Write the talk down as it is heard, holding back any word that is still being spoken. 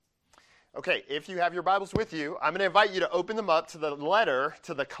Okay, if you have your Bibles with you, I'm going to invite you to open them up to the letter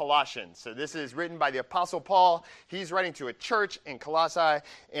to the Colossians. So this is written by the Apostle Paul. He's writing to a church in Colossae,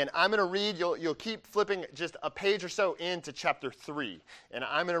 and I'm going to read, you'll keep flipping just a page or so into chapter 3. And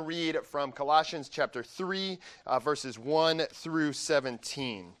I'm going to read from Colossians chapter 3, verses 1 through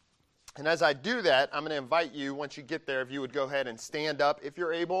 17. And as I do that, I'm going to invite you, once you get there, if you would go ahead and stand up if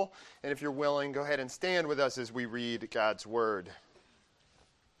you're able, and if you're willing, go ahead and stand with us as we read God's Word.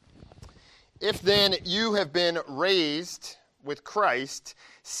 If then you have been raised with Christ,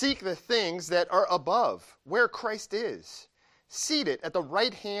 seek the things that are above, where Christ is, seated at the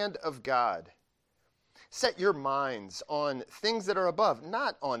right hand of God. Set your minds on things that are above,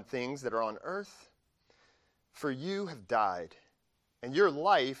 not on things that are on earth. For you have died, and your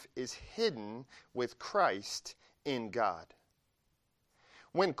life is hidden with Christ in God.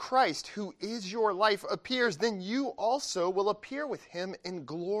 When Christ, who is your life, appears, then you also will appear with him in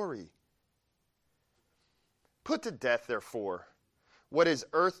glory. Put to death, therefore, what is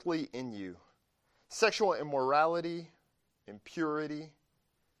earthly in you: sexual immorality, impurity,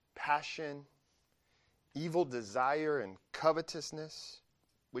 passion, evil desire, and covetousness,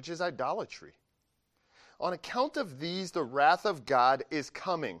 which is idolatry. On account of these, the wrath of God is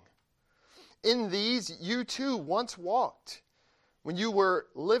coming. In these you too once walked, when you were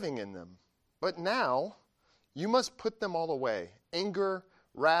living in them. But now you must put them all away: anger,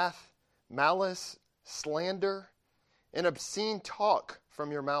 wrath, malice, slander, and obscene talk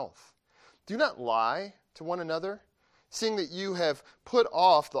from your mouth. Do not lie to one another, seeing that you have put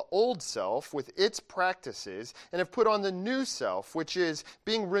off the old self with its practices and have put on the new self, which is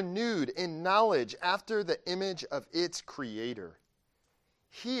being renewed in knowledge after the image of its creator.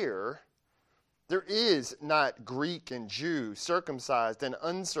 Here, there is not Greek and Jew, circumcised and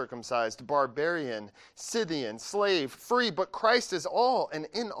uncircumcised, barbarian, Scythian, slave, free, but Christ is all and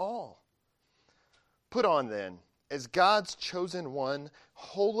in all. Put on then, as God's chosen one,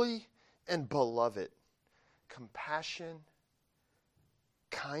 holy and beloved, compassion,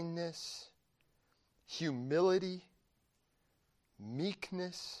 kindness, humility,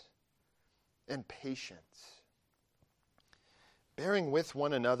 meekness, and patience, bearing with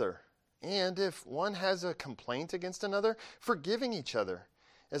one another, and if one has a complaint against another, forgiving each other,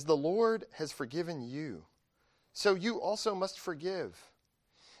 as the Lord has forgiven you. So you also must forgive.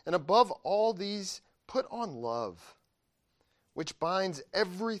 And above all these, put on love, which binds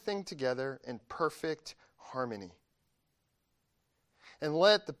everything together in perfect harmony. And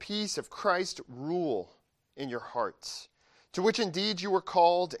let the peace of Christ rule in your hearts, to which indeed you were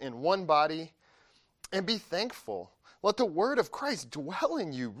called in one body, and be thankful. Let the word of Christ dwell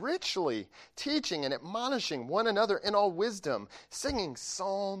in you richly, teaching and admonishing one another in all wisdom, singing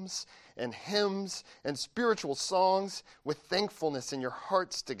psalms and hymns and spiritual songs with thankfulness in your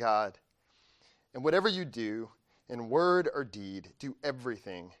hearts to God. And whatever you do, in word or deed, do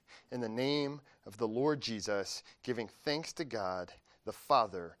everything in the name of the Lord Jesus, giving thanks to God the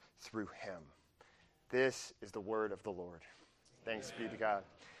Father through him. This is the word of the Lord. Thanks be to God.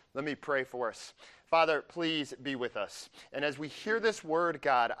 Let me pray for us. Father, please be with us. And as we hear this word,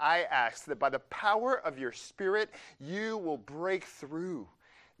 God, I ask that by the power of your Spirit, you will break through,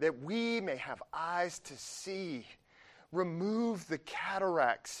 that we may have eyes to see. Remove the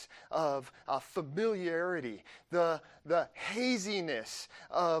cataracts of familiarity, the haziness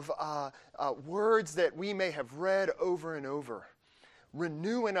of words that we may have read over and over.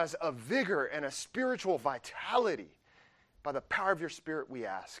 Renew in us a vigor and a spiritual vitality. By the power of your Spirit, we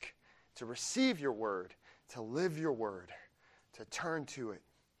ask to receive your word, to live your word, to turn to it,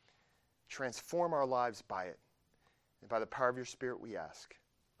 transform our lives by it. And by the power of your Spirit, we ask.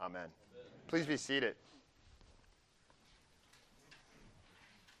 Amen. Please be seated.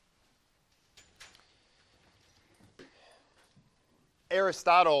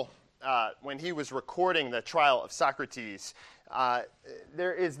 Aristotle, when he was recording the trial of Socrates,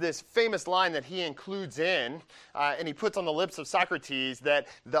 there is this famous line that he includes in, and he puts on the lips of Socrates, that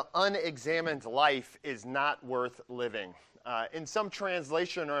the unexamined life is not worth living. In some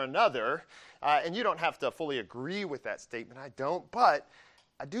translation or another, and you don't have to fully agree with that statement, I don't, but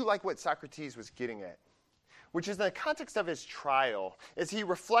I do like what Socrates was getting at, which is in the context of his trial, as he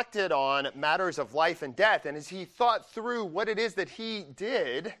reflected on matters of life and death, and as he thought through what it is that he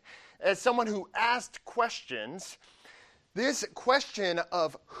did as someone who asked questions. This question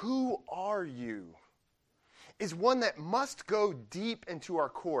of who are you is one that must go deep into our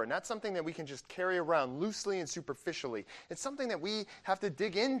core, not something that we can just carry around loosely and superficially. It's something that we have to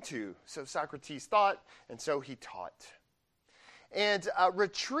dig into. So Socrates thought, and so he taught. And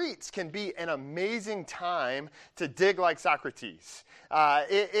retreats can be an amazing time to dig like Socrates.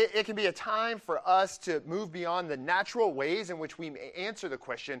 It can be a time for us to move beyond the natural ways in which we answer the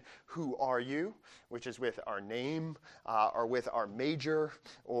question, who are you? Which is with our name, or with our major,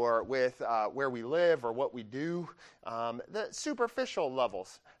 or with where we live, or what we do. The superficial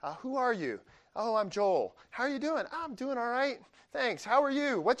levels. Who are you? Oh, I'm Joel. How are you doing? I'm doing all right. Thanks. How are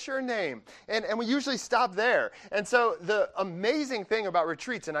you? What's your name? And we usually stop there. And so the amazing thing about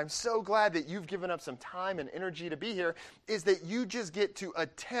retreats, and I'm so glad that you've given up some time and energy to be here, is that you just get to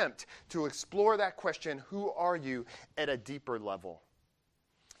attempt to explore that question, who are you, at a deeper level.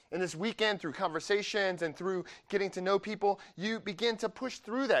 And this weekend, through conversations and through getting to know people, you begin to push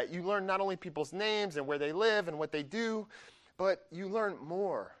through that. You learn not only people's names and where they live and what they do, but you learn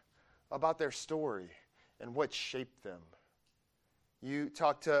more about their story and what shaped them. You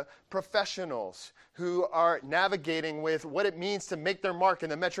talk to professionals who are navigating with what it means to make their mark in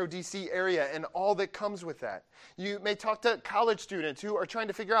the Metro DC area and all that comes with that. You may talk to college students who are trying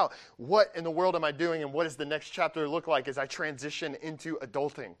to figure out, what in the world am I doing and what does the next chapter look like as I transition into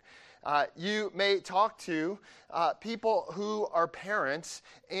adulting? You may talk to people who are parents,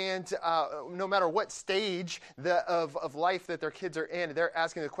 and no matter what stage of life that their kids are in, they're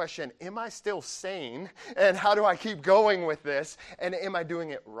asking the question, am I still sane? And how do I keep going with this? And am I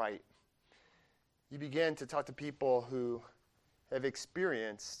doing it right? You begin to talk to people who have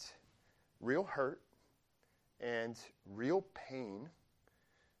experienced real hurt and real pain,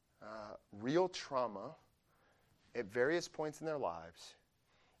 real trauma at various points in their lives.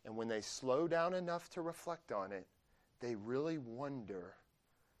 And when they slow down enough to reflect on it, they really wonder,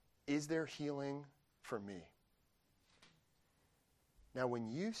 is there healing for me? Now, when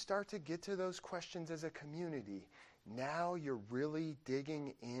you start to get to those questions as a community, now you're really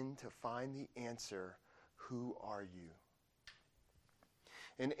digging in to find the answer, who are you?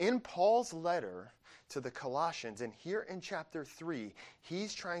 And in Paul's letter to the Colossians, and here in chapter 3,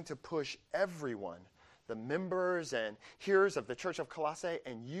 he's trying to push everyone, the members and hearers of the Church of Colossae,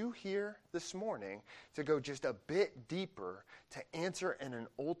 and you here this morning, to go just a bit deeper to answer in an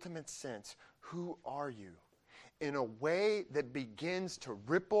ultimate sense, who are you? In a way that begins to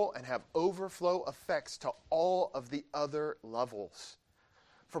ripple and have overflow effects to all of the other levels.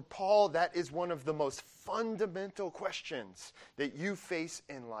 For Paul, that is one of the most fundamental questions that you face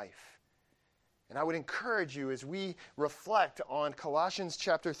in life. And I would encourage you as we reflect on Colossians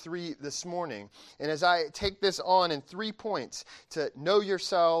chapter 3 this morning, and as I take this on in 3 points, to know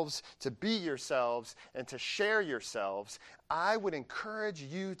yourselves, to be yourselves, and to share yourselves, I would encourage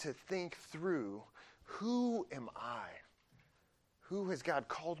you to think through, who am I? Who has God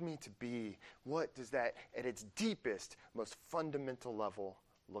called me to be? What does that, at its deepest, most fundamental level,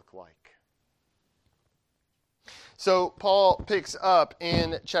 look like? So Paul picks up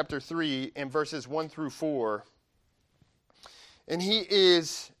in chapter 3 in verses 1 through 4. And he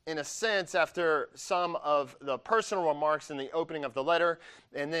is, in a sense, after some of the personal remarks in the opening of the letter,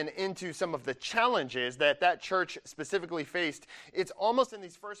 and then into some of the challenges that church specifically faced, it's almost in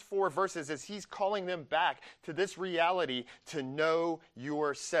these first 4 verses as he's calling them back to this reality to know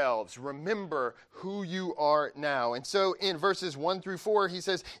yourselves. Remember who you are now. And so in verses 1 through 4, he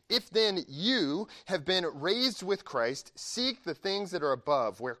says, if then you have been raised with Christ, seek the things that are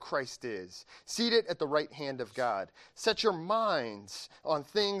above where Christ is, seated at the right hand of God. Set your minds on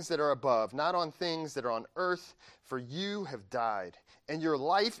things that are above, not on things that are on earth, for you have died, and your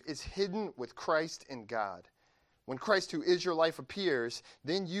life is hidden with Christ in God. When Christ, who is your life, appears,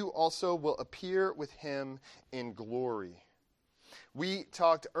 then you also will appear with him in glory. We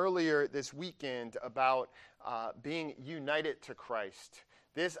talked earlier this weekend about being united to Christ.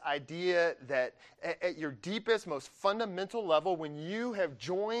 This idea that at your deepest, most fundamental level, when you have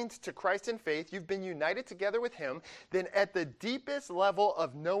joined to Christ in faith, you've been united together with him, then at the deepest level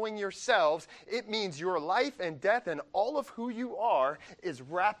of knowing yourselves, it means your life and death and all of who you are is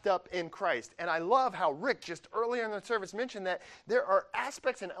wrapped up in Christ. And I love how Rick just earlier in the service mentioned that there are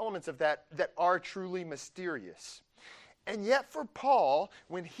aspects and elements of that are truly mysterious. And yet for Paul,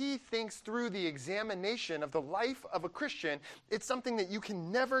 when he thinks through the examination of the life of a Christian, it's something that you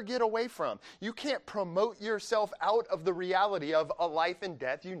can never get away from. You can't promote yourself out of the reality of a life and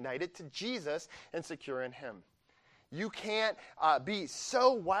death united to Jesus and secure in him. You can't be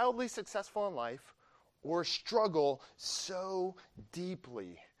so wildly successful in life or struggle so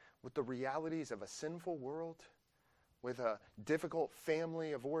deeply with the realities of a sinful world, with a difficult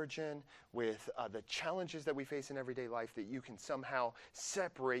family of origin, with the challenges that we face in everyday life, that you can somehow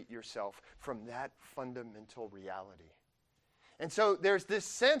separate yourself from that fundamental reality. And so there's this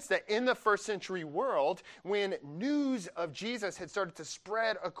sense that in the first century world, when news of Jesus had started to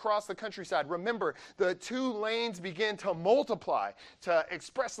spread across the countryside, remember, the 2 lanes began to multiply to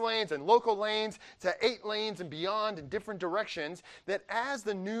express lanes and local lanes to 8 lanes and beyond in different directions, that as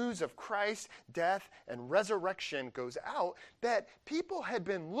the news of Christ's death and resurrection goes out, that people had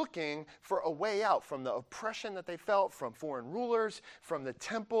been looking for a way out from the oppression that they felt from foreign rulers, from the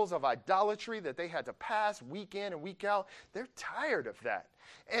temples of idolatry that they had to pass week in and week out. They're tired of that.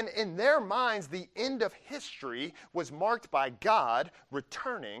 And in their minds, the end of history was marked by God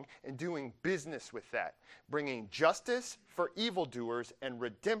returning and doing business with that, bringing justice for evildoers and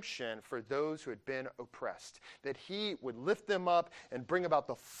redemption for those who had been oppressed, that he would lift them up and bring about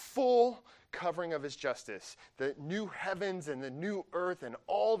the full covering of his justice. The new heavens and the new earth and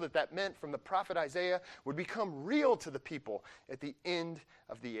all that that meant from the prophet Isaiah would become real to the people at the end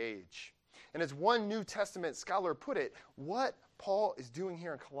of the age. And as one New Testament scholar put it, what Paul is doing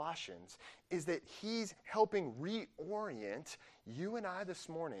here in Colossians is that he's helping reorient you and I this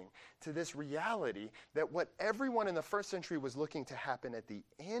morning to this reality that what everyone in the first century was looking to happen at the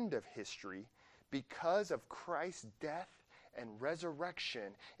end of history, because of Christ's death and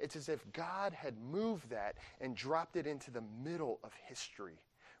resurrection, it's as if God had moved that and dropped it into the middle of history,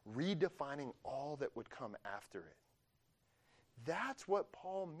 redefining all that would come after it. That's what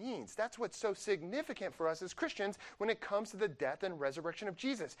Paul means. That's what's so significant for us as Christians when it comes to the death and resurrection of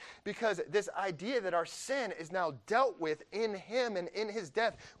Jesus. Because this idea that our sin is now dealt with in him and in his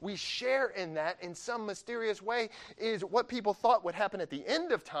death, we share in that in some mysterious way, is what people thought would happen at the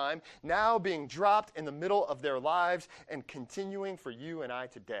end of time, now being dropped in the middle of their lives and continuing for you and I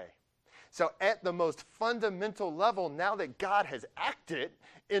today. So at the most fundamental level, now that God has acted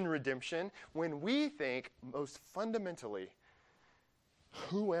in redemption, when we think most fundamentally,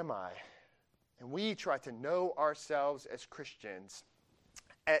 who am I? And we try to know ourselves as Christians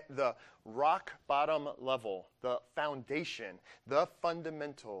at the rock bottom level, the foundation, the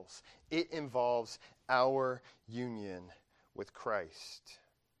fundamentals. It involves our union with Christ.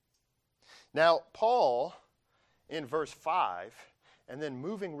 Now, Paul, in verse 5, and then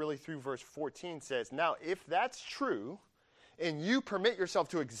moving really through verse 14, says, now, if that's true, and you permit yourself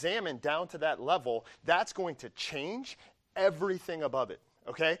to examine down to that level, that's going to change everything above it,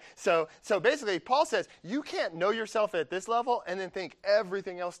 okay? So basically, Paul says, you can't know yourself at this level and then think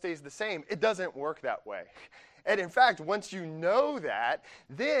everything else stays the same. It doesn't work that way. And in fact, once you know that,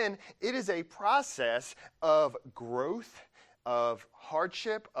 then it is a process of growth, of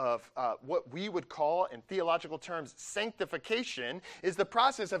hardship, of what we would call, in theological terms, sanctification, is the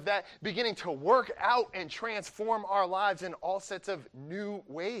process of that beginning to work out and transform our lives in all sorts of new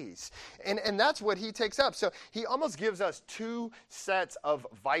ways. And that's what he takes up. So he almost gives us 2 sets of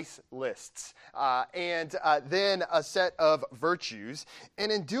vice lists and then a set of virtues.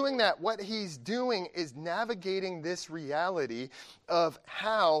 And in doing that, what he's doing is navigating this reality of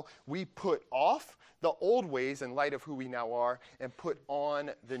how we put off the old ways in light of who we now are and put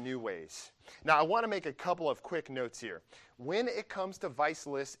on the new ways. Now, I want to make a couple of quick notes here. When it comes to vice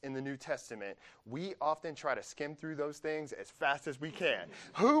lists in the New Testament, we often try to skim through those things as fast as we can.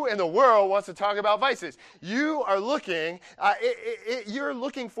 Who in the world wants to talk about vices? You are looking, you're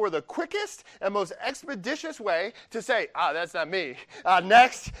looking for the quickest and most expeditious way to say, that's not me.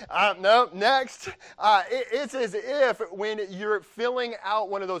 Next. No, next. It's as if when you're filling out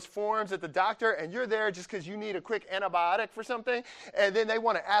one of those forms at the doctor and you're there just because you need a quick antibiotic for something, and then they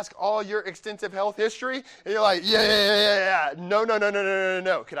want to ask all your extensive health history, and you're like, yeah. No.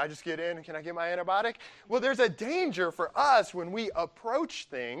 Can I just get in? Can I get my antibiotic? Well, there's a danger for us when we approach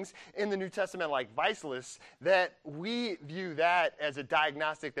things in the New Testament like vice lists that we view that as a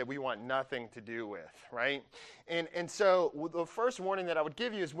diagnostic that we want nothing to do with, right? And so the first warning that I would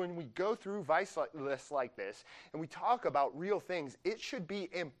give you is when we go through vice lists like this and we talk about real things, it should be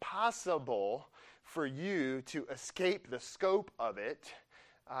impossible for you to escape the scope of it,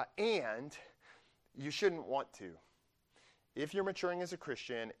 and you shouldn't want to. If you're maturing as a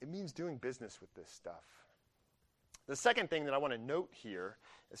Christian, it means doing business with this stuff. The second thing that I want to note here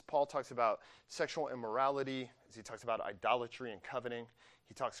is Paul talks about sexual immorality, as he talks about idolatry and coveting.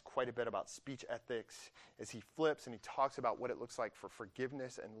 He talks quite a bit about speech ethics as he flips and he talks about what it looks like for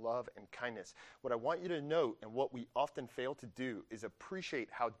forgiveness and love and kindness. What I want you to note, and what we often fail to do, is appreciate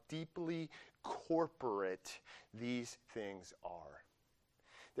how deeply corporate these things are.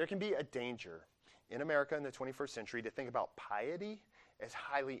 There can be a danger in America in the 21st century to think about piety as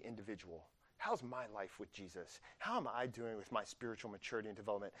highly individual. how's my life with Jesus? How am I doing with my spiritual maturity and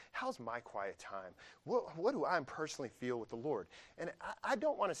development? How's my quiet time? What do I personally feel with the Lord? And I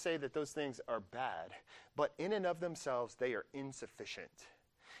don't want to say that those things are bad, but in and of themselves, they are insufficient.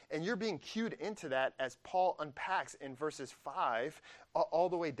 And you're being cued into that as Paul unpacks in verses 5 all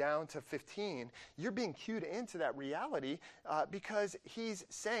the way down to 15. You're being cued into that reality because he's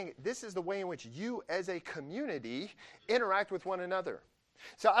saying this is the way in which you as a community interact with one another.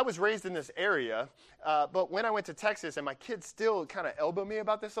 So I was raised in this area, but when I went to Texas, and my kids still kind of elbow me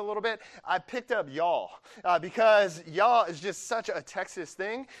about this a little bit, I picked up y'all because y'all is just such a Texas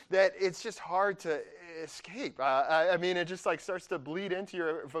thing that it's just hard to escape. I mean, it just like starts to bleed into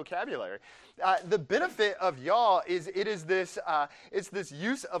your vocabulary. The benefit of y'all is it's this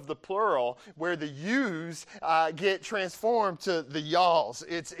use of the plural where the yous get transformed to the y'alls.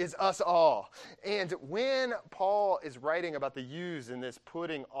 It's us all. And when Paul is writing about the yous in this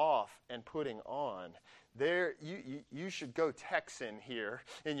putting off and putting on, there, you should go Texan here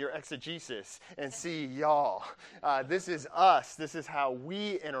in your exegesis and see y'all. This is us. This is how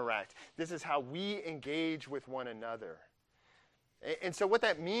we interact. This is how we engage with one another. And so what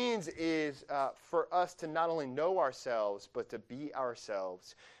that means is for us to not only know ourselves, but to be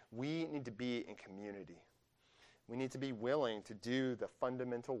ourselves, we need to be in community. We need to be willing to do the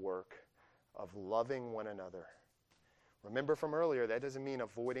fundamental work of loving one another. Remember from earlier, that doesn't mean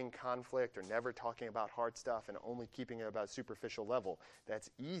avoiding conflict or never talking about hard stuff and only keeping it about superficial level. That's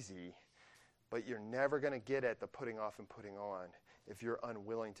easy, but you're never going to get at the putting off and putting on if you're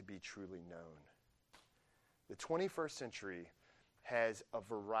unwilling to be truly known. The 21st century has a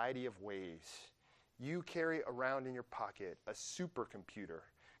variety of ways. You carry around in your pocket a supercomputer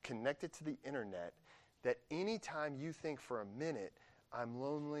connected to the internet that anytime you think for a minute, I'm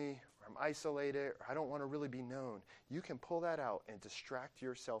lonely, or I'm isolated, or I don't want to really be known, you can pull that out and distract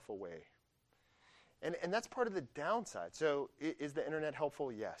yourself away. And that's part of the downside. So is the internet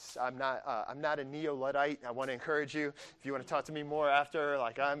helpful? Yes. I'm not a neo-Luddite. I want to encourage you, if you want to talk to me more after,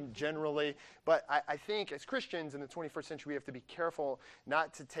 like I'm generally. But I think as Christians in the 21st century, we have to be careful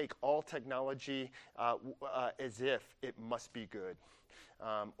not to take all technology as if it must be good,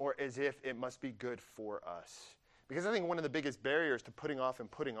 or as if it must be good for us. Because I think one of the biggest barriers to putting off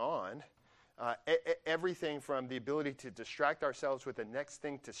and putting on, everything from the ability to distract ourselves with the next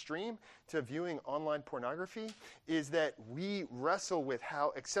thing to stream to viewing online pornography, is that we wrestle with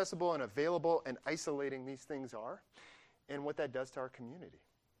how accessible and available and isolating these things are and what that does to our community.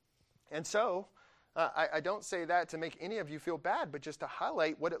 And so I don't say that to make any of you feel bad, but just to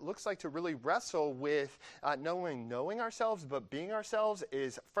highlight what it looks like to really wrestle with knowing ourselves, but being ourselves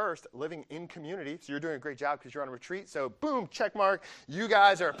is first living in community. So you're doing a great job because you're on a retreat. So boom, check mark. You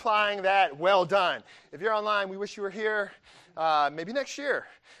guys are applying that. Well done. If you're online, we wish you were here maybe next year.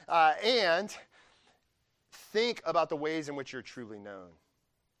 And think about the ways in which you're truly known.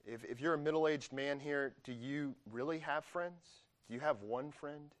 If you're a middle-aged man here, do you really have friends? Do you have one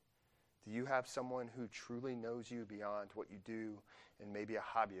friend? Do you have someone who truly knows you beyond what you do and maybe a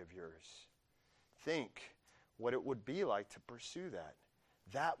hobby of yours? Think what it would be like to pursue that.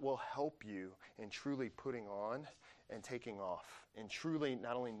 That will help you in truly putting on and taking off, in truly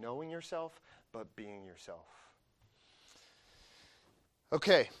not only knowing yourself, but being yourself.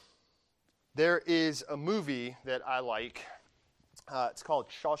 Okay, there is a movie that I like. It's called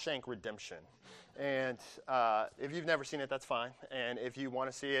Shawshank Redemption. And if you've never seen it, that's fine. And if you want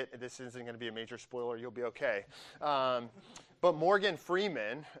to see it, this isn't going to be a major spoiler. You'll be okay. But Morgan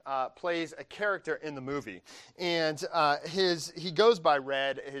Freeman plays a character in the movie. And he goes by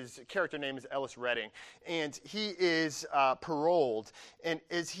Red. His character name is Ellis Redding. And he is paroled. And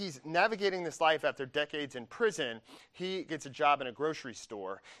as he's navigating this life after decades in prison, he gets a job in a grocery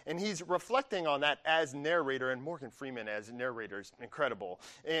store. And he's reflecting on that as narrator. And Morgan Freeman as narrator is incredible.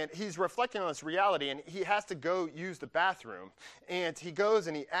 And he's reflecting on this reality. And he has to go use the bathroom. And he goes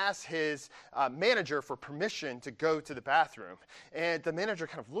and he asks his manager for permission to go to the bathroom. And the manager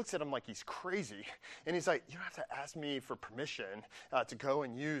kind of looks at him like he's crazy. And he's like, you don't have to ask me for permission to go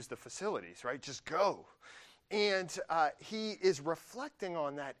and use the facilities, right? Just go. And he is reflecting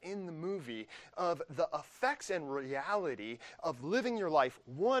on that in the movie of the effects and reality of living your life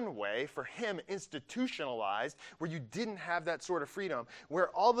one way, for him institutionalized, where you didn't have that sort of freedom, where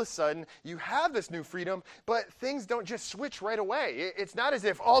all of a sudden you have this new freedom, but things don't just switch right away. It's not as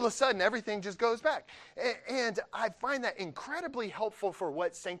if all of a sudden everything just goes back. And I find that incredibly helpful for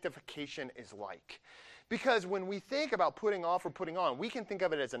what sanctification is like. Because when we think about putting off or putting on, we can think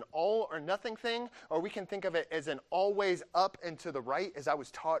of it as an all or nothing thing, or we can think of it as an always up and to the right, as I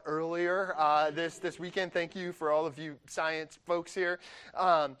was taught earlier this weekend. Thank you for all of you science folks here.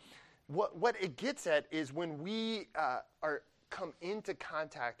 what it gets at is when we come into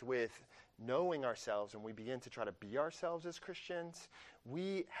contact with knowing ourselves and we begin to try to be ourselves as Christians,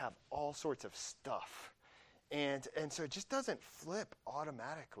 we have all sorts of stuff. And so it just doesn't flip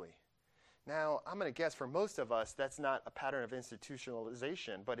automatically. Now, I'm going to guess for most of us, that's not a pattern of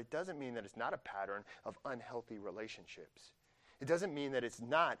institutionalization, but it doesn't mean that it's not a pattern of unhealthy relationships. It doesn't mean that it's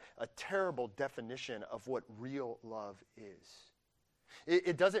not a terrible definition of what real love is.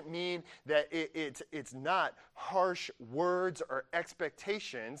 It doesn't mean that it's not harsh words or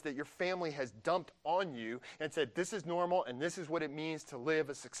expectations that your family has dumped on you and said, this is normal and this is what it means to live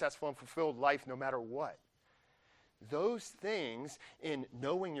a successful and fulfilled life no matter what. Those things in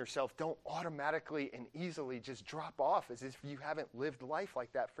knowing yourself don't automatically and easily just drop off as if you haven't lived life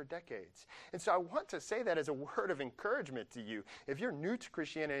like that for decades. And so I want to say that as a word of encouragement to you. If you're new to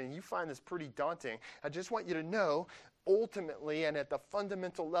Christianity and you find this pretty daunting, I just want you to know ultimately and at the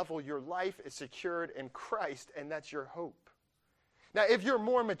fundamental level, your life is secured in Christ, and that's your hope. Now, if you're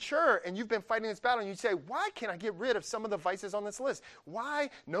more mature and you've been fighting this battle and you say, why can't I get rid of some of the vices on this list? Why,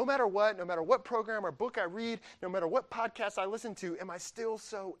 no matter what program or book I read, no matter what podcast I listen to, am I still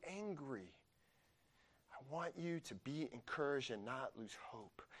so angry? I want you to be encouraged and not lose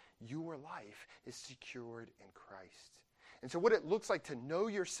hope. Your life is secured in Christ. And so what it looks like to know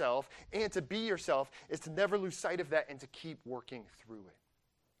yourself and to be yourself is to never lose sight of that and to keep working through it.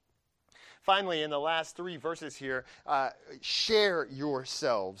 Finally, in the last 3 verses here, share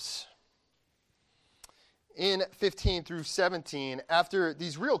yourselves. In 15 through 17, after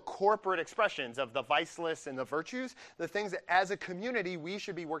these real corporate expressions of the vice lists and the virtues, the things that as a community we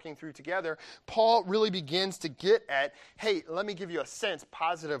should be working through together, Paul really begins to get at, hey, let me give you a sense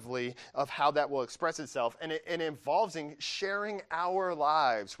positively of how that will express itself. And it involves in sharing our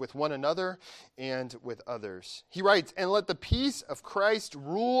lives with one another and with others. He writes, and let the peace of Christ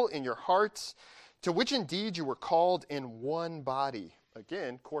rule in your hearts, to which indeed you were called in one body.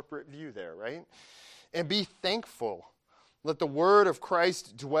 Again, corporate view there, right? And be thankful. Let the word of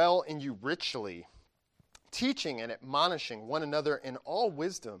Christ dwell in you richly, teaching and admonishing one another in all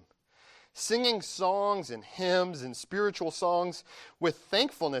wisdom, singing songs and hymns and spiritual songs with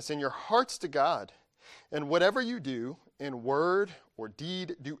thankfulness in your hearts to God. And whatever you do, in word or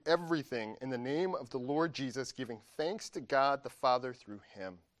deed, do everything in the name of the Lord Jesus, giving thanks to God the Father through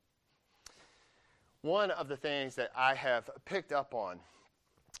him. One of the things that I have picked up on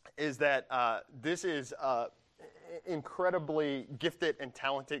is that this is incredibly gifted and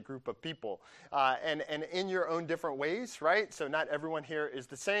talented group of people. And in your own different ways, right? So not everyone here is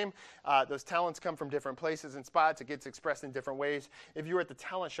the same. Those talents come from different places and spots. It gets expressed in different ways. If you were at the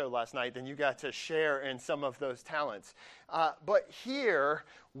talent show last night, then you got to share in some of those talents. But here,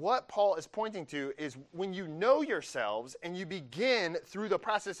 what Paul is pointing to is when you know yourselves and you begin through the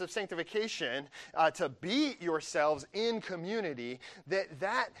process of sanctification to be yourselves in community,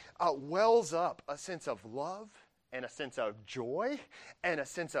 that wells up a sense of love and a sense of joy and a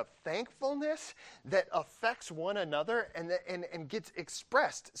sense of thankfulness that affects one another and gets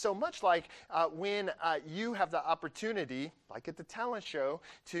expressed. So much like when you have the opportunity, like at the talent show,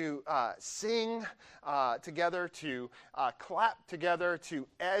 to sing together, to clap together, to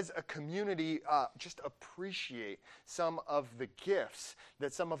as a community just appreciate some of the gifts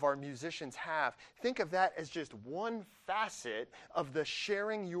that some of our musicians have. Think of that as just one facet of the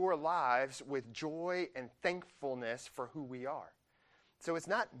sharing your lives with joy and thankfulness for who we are. So it's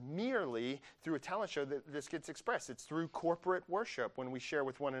not merely through a talent show that this gets expressed. It's through corporate worship when we share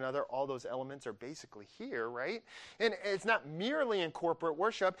with one another. All those elements are basically here, right? And it's not merely in corporate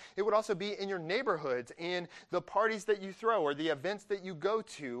worship. It would also be in your neighborhoods, in the parties that you throw or the events that you go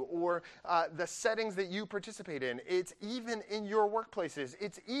to or the settings that you participate in. It's even in your workplaces.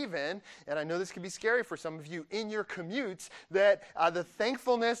 It's even, and I know this can be scary for some of you, in your commutes that the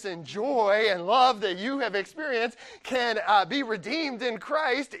thankfulness and joy and love that you have experienced can be redeemed in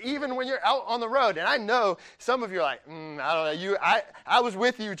Christ, even when you're out on the road. And I know some of you are like, I don't know, I was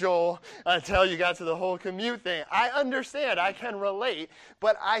with you, Joel, until you got to the whole commute thing. I understand, I can relate,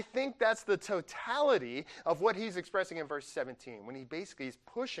 but I think that's the totality of what he's expressing in verse 17, when he basically is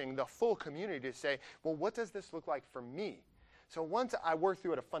pushing the full community to say, well, what does this look like for me? So once I work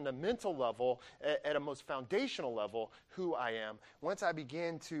through at a fundamental level, at a most foundational level, who I am, once I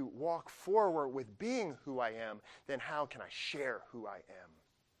begin to walk forward with being who I am, then how can I share who I am?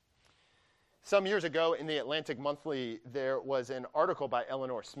 Some years ago in the Atlantic Monthly, there was an article by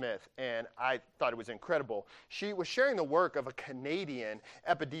Eleanor Smith, and I thought it was incredible. She was sharing the work of a Canadian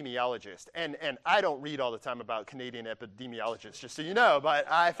epidemiologist, and I don't read all the time about Canadian epidemiologists, just so you know,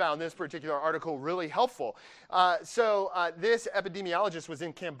 but I found this particular article really helpful. This epidemiologist was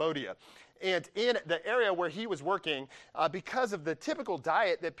in Cambodia. And in the area where he was working, because of the typical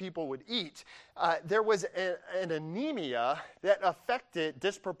diet that people would eat, there was an anemia that affected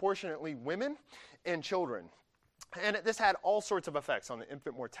disproportionately women and children. And this had all sorts of effects on the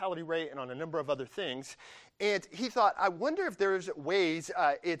infant mortality rate and on a number of other things. And he thought, I wonder if there's ways,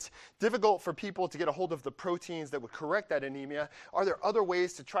 it's difficult for people to get a hold of the proteins that would correct that anemia. Are there other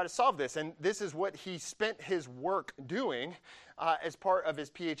ways to try to solve this? And this is what he spent his work doing as part of his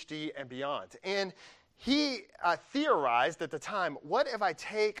PhD and beyond. And he theorized at the time, what if I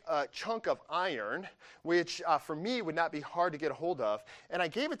take a chunk of iron, which for me would not be hard to get a hold of, and I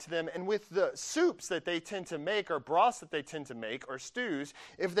gave it to them, and with the soups that they tend to make, or broths that they tend to make, or stews,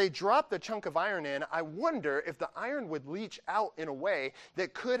 if they drop the chunk of iron in, I wonder if the iron would leach out in a way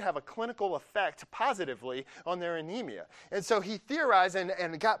that could have a clinical effect positively on their anemia. And so he theorized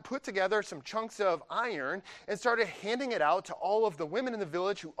and got put together some chunks of iron and started handing it out to all of the women in the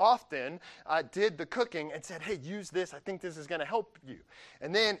village who often did the cooking, and said, hey, use this. I think this is going to help you.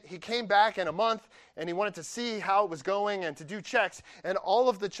 And then he came back in a month, and he wanted to see how it was going and to do checks. And all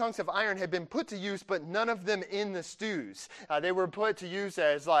of the chunks of iron had been put to use, but none of them in the stews. They were put to use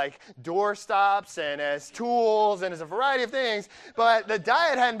as like door stops and as tools and as a variety of things. But the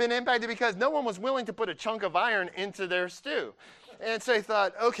diet hadn't been impacted because no one was willing to put a chunk of iron into their stew. And so he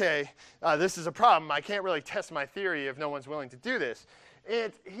thought, okay, this is a problem. I can't really test my theory if no one's willing to do this.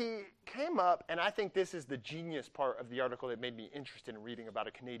 And he came up, and I think this is the genius part of the article that made me interested in reading about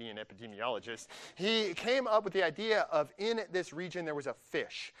a Canadian epidemiologist. He came up with the idea of, in this region, there was a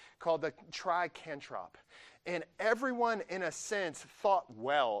fish called the tricantrop. And everyone, in a sense, thought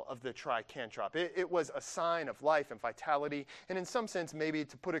well of the tricantrop. It was a sign of life and vitality, and in some sense, maybe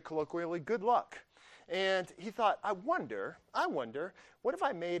to put it colloquially, good luck. And he thought, I wonder, what if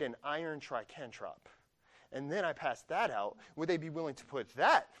I made an iron tricantrop? And then I passed that out, would they be willing to put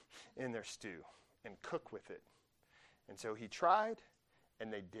that in their stew and cook with it? And so he tried,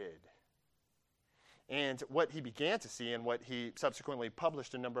 and they did. And what he began to see, and what he subsequently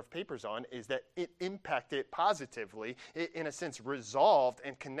published a number of papers on, is that it impacted positively. It, in a sense, resolved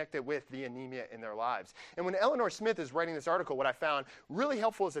and connected with the anemia in their lives. And when Eleanor Smith is writing this article, what I found really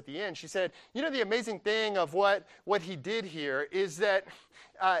helpful is at the end, she said, you know, the amazing thing of what he did here is that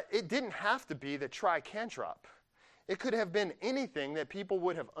it didn't have to be the tricantrop. It could have been anything that people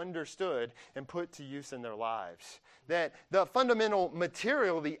would have understood and put to use in their lives. That the fundamental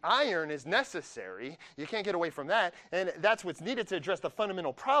material, the iron, is necessary. You can't get away from that. And that's what's needed to address the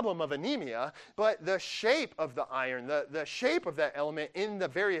fundamental problem of anemia. But the shape of the iron, the shape of that element in the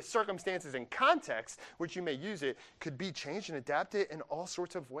various circumstances and contexts which you may use it, could be changed and adapted in all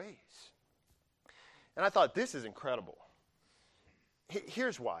sorts of ways. And I thought, this is incredible.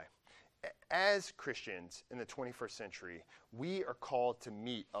 Here's why. As Christians in the 21st century, we are called to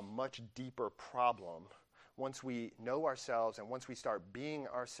meet a much deeper problem once we know ourselves and once we start being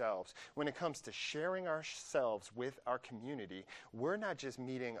ourselves. When it comes to sharing ourselves with our community, we're not just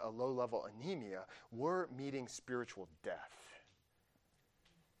meeting a low-level anemia, we're meeting spiritual death.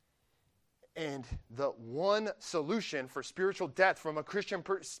 And the one solution for spiritual death from a Christian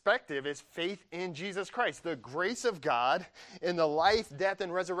perspective is faith in Jesus Christ, the grace of God in the life, death,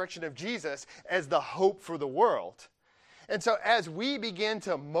 and resurrection of Jesus as the hope for the world. And so as we begin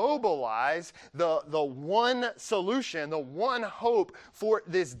to mobilize the one solution, the one hope for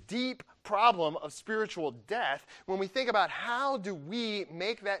this deep problem of spiritual death, when we think about how do we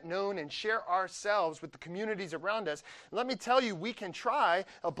make that known and share ourselves with the communities around us, let me tell you, we can try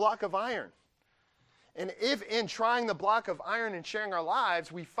a block of iron. And if in trying the block of iron and sharing our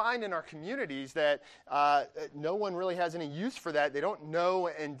lives, we find in our communities that no one really has any use for that, they don't know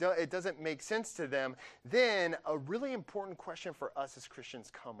and it doesn't make sense to them, then a really important question for us as Christians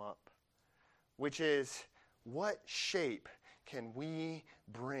come up, which is, what shape can we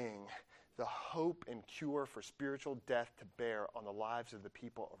bring the hope and cure for spiritual death to bear on the lives of the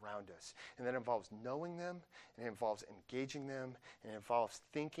people around us? And that involves knowing them, and it involves engaging them, and it involves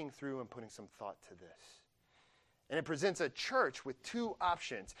thinking through and putting some thought to this. And it presents a church with two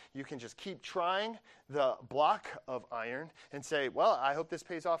options. You can just keep trying the block of iron and say, well, I hope this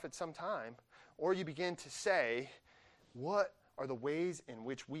pays off at some time. Or you begin to say, what are the ways in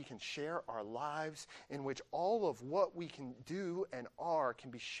which we can share our lives, in which all of what we can do and are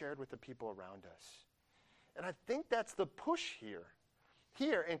can be shared with the people around us. And I think that's the push here.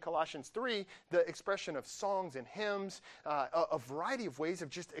 here in Colossians 3, the expression of songs and hymns, a variety of ways of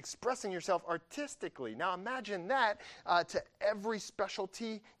just expressing yourself artistically. Now imagine that to every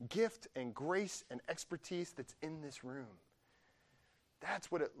specialty, gift, and grace and expertise that's in this room.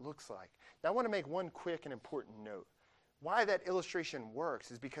 That's what it looks like. Now I want to make one quick and important note. Why that illustration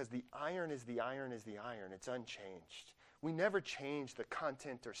works is because the iron is the iron is the iron. It's unchanged. We never change the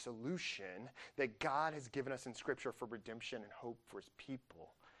content or solution that God has given us in Scripture for redemption and hope for his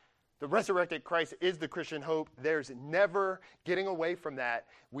people. The resurrected Christ is the Christian hope. There's never getting away from that.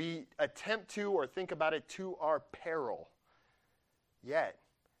 We attempt to or think about it to our peril. Yet,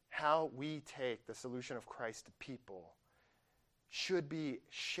 how we take the solution of Christ to people should be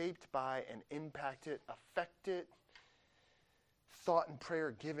shaped by and impacted, affected, thought and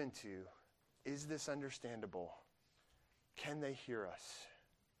prayer given to. Is this understandable? Can they hear us?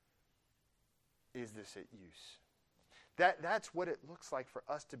 Is this at use? That's what it looks like for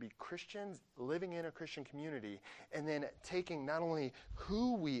us to be Christians, living in a Christian community, and then taking not only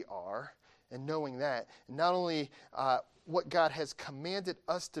who we are and knowing that, and not only what God has commanded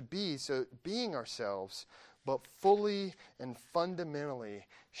us to be, so being ourselves, but fully and fundamentally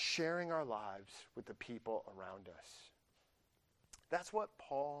sharing our lives with the people around us. That's what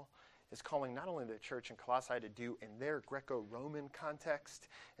Paul is calling not only the church in Colossae to do in their Greco-Roman context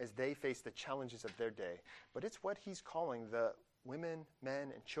as they face the challenges of their day, but it's what he's calling the women,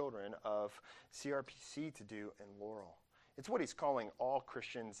 men, and children of CRPC to do in Laurel. It's what he's calling all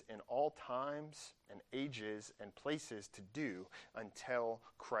Christians in all times and ages and places to do until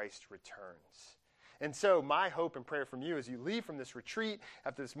Christ returns. And so my hope and prayer from you as you leave from this retreat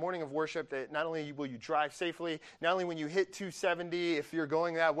after this morning of worship, that not only will you drive safely, not only when you hit 270, if you're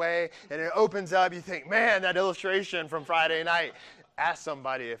going that way, and it opens up, you think, man, that illustration from Friday night. Ask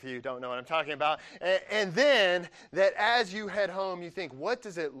somebody if you don't know what I'm talking about. And then that as you head home, you think, what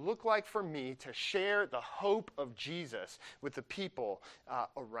does it look like for me to share the hope of Jesus with the people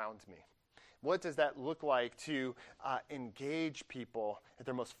around me? What does that look like to engage people at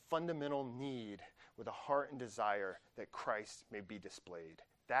their most fundamental need with a heart and desire that Christ may be displayed?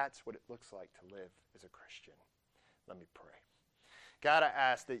 That's what it looks like to live as a Christian. Let me pray. God, I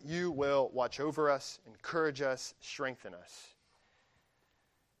ask that you will watch over us, encourage us, strengthen us.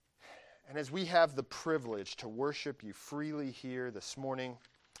 And as we have the privilege to worship you freely here this morning,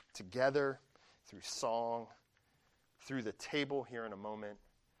 together, through song, through the table here in a moment,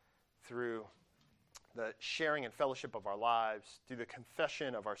 through the sharing and fellowship of our lives, through the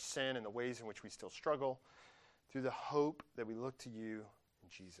confession of our sin and the ways in which we still struggle, through the hope that we look to you in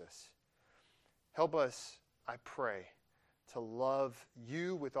Jesus. Help us, I pray, to love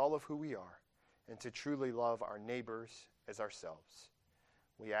you with all of who we are and to truly love our neighbors as ourselves.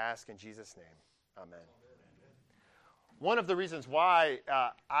 We ask in Jesus' name, amen. One of the reasons why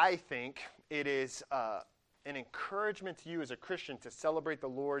I think it is an encouragement to you as a Christian to celebrate the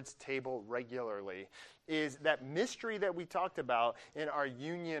Lord's table regularly is that mystery that we talked about in our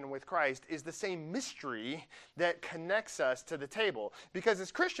union with Christ is the same mystery that connects us to the table. Because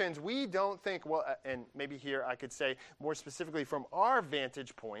as Christians, we don't think, well, and maybe here I could say more specifically from our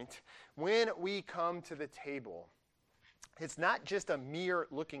vantage point, when we come to the table, it's not just a mere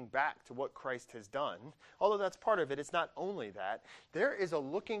looking back to what Christ has done. Although that's part of it, it's not only that. There is a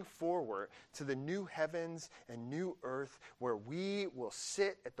looking forward to the new heavens and new earth where we will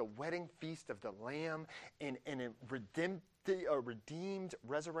sit at the wedding feast of the Lamb and in redeemed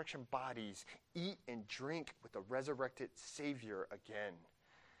resurrection bodies, eat and drink with the resurrected Savior again.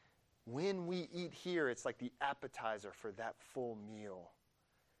 When we eat here, it's like the appetizer for that full meal.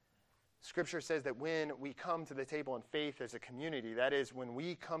 Scripture says that when we come to the table in faith as a community, that is, when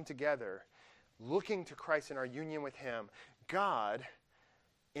we come together looking to Christ in our union with him, God,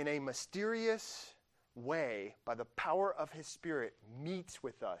 in a mysterious way, by the power of his Spirit, meets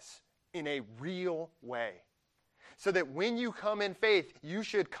with us in a real way. So that when you come in faith, you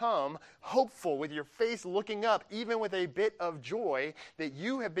should come hopeful with your face looking up, even with a bit of joy that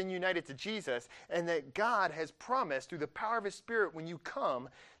you have been united to Jesus and that God has promised through the power of his Spirit when you come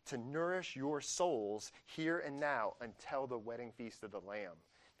to nourish your souls here and now until the wedding feast of the Lamb.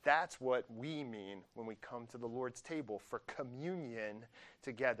 That's what we mean when we come to the Lord's table for communion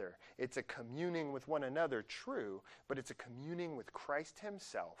together. It's a communing with one another, true, but it's a communing with Christ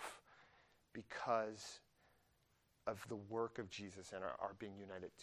himself because of the work of Jesus and our being united